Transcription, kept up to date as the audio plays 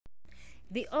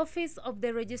The Office of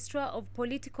the Registrar of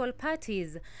Political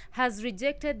Parties has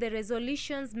rejected the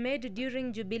resolutions made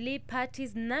during Jubilee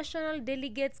Party's National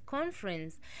Delegates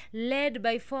Conference, led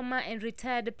by former and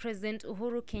retired President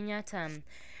Uhuru Kenyatta.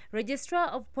 Registrar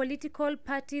of Political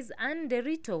Parties Ann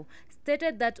Derito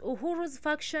stated that Uhuru's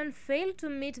faction failed to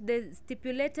meet the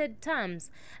stipulated terms,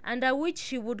 under which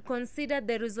she would consider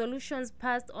the resolutions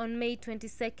passed on May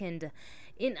 22nd.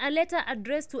 In a letter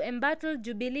addressed to embattled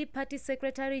Jubilee Party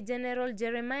Secretary General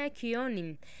Jeremiah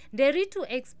Kionis, Derito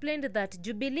explained that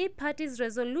Jubilee Party's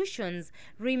resolutions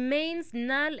remains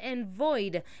null and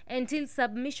void until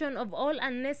submission of all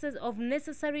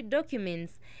necessary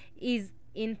documents is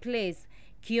in place.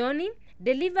 Kionis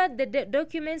delivered the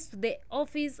documents to the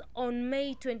office on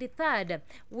May 23rd,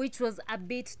 which was a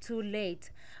bit too late.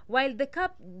 While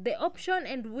the option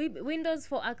and windows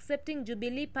for accepting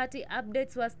Jubilee Party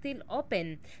updates were still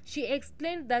open, she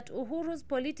explained that Uhuru's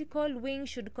political wing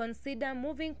should consider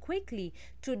moving quickly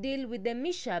to deal with the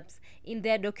mishaps in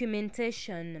their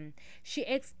documentation. She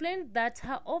explained that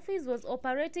her office was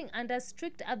operating under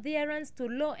strict adherence to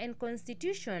law and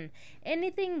constitution.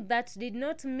 Anything that did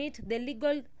not meet the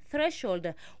legal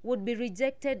threshold would be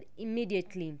rejected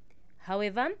immediately.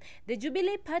 However, the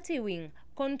Jubilee Party wing,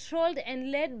 controlled and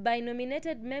led by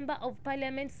nominated Member of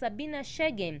Parliament Sabina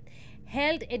Chege,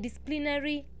 held a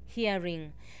disciplinary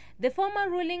hearing. The former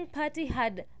ruling party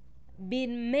had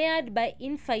been marred by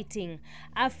infighting,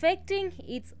 affecting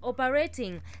its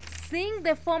operating, seeing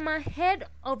the former head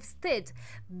of state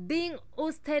being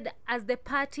ousted as the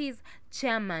party's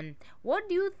chairman. What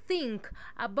do you think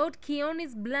about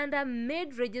Kionis' blunder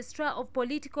made Registrar of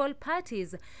Political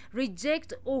Parties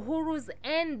reject Uhuru's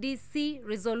NDC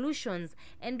resolutions?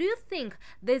 And do you think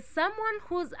there's someone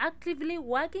who's actively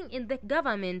working in the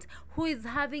government who is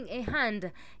having a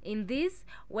hand in this?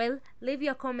 Well, leave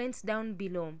your comments down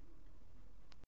below.